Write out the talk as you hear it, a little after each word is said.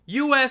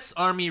U.S.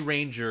 Army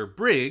Ranger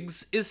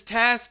Briggs is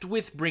tasked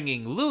with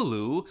bringing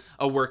Lulu,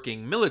 a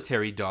working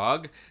military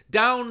dog,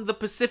 down the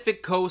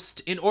Pacific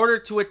coast in order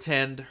to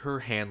attend her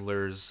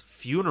handler's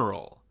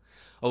funeral.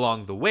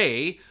 Along the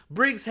way,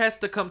 Briggs has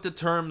to come to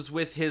terms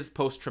with his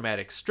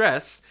post-traumatic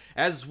stress,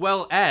 as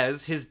well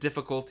as his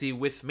difficulty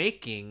with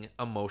making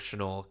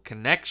emotional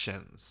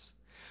connections.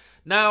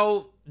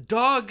 Now,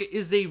 Dog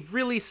is a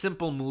really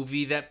simple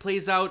movie that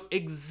plays out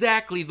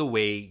exactly the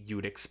way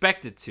you'd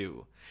expect it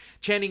to.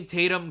 Channing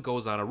Tatum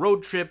goes on a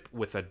road trip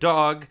with a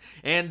dog,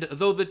 and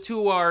though the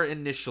two are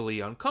initially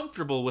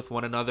uncomfortable with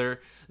one another,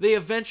 they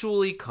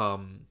eventually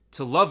come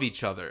to love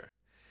each other.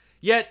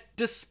 Yet,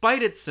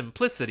 despite its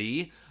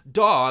simplicity,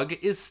 Dog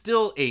is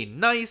still a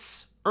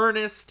nice,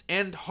 earnest,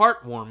 and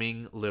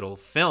heartwarming little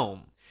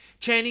film.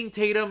 Channing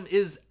Tatum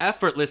is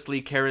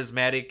effortlessly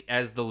charismatic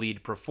as the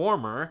lead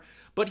performer,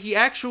 but he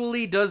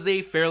actually does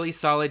a fairly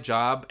solid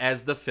job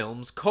as the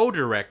film's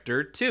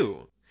co-director,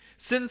 too.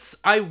 Since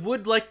I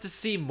would like to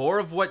see more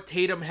of what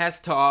Tatum has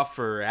to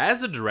offer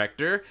as a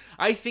director,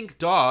 I think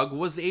Dog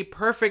was a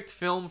perfect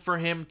film for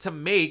him to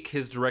make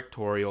his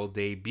directorial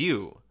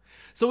debut.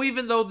 So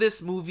even though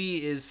this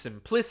movie is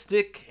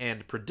simplistic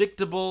and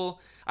predictable,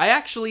 I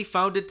actually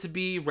found it to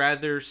be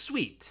rather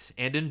sweet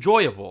and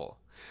enjoyable.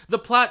 The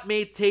plot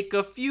may take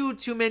a few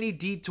too many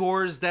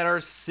detours that are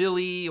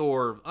silly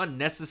or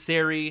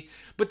unnecessary,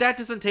 but that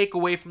doesn't take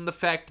away from the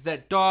fact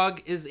that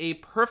Dog is a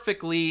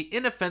perfectly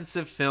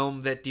inoffensive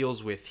film that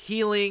deals with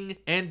healing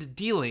and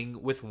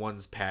dealing with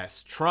one's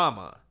past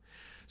trauma.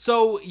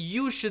 So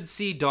you should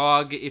see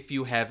Dog if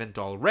you haven't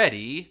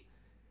already.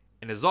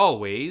 And as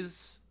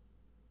always,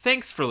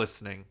 thanks for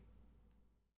listening.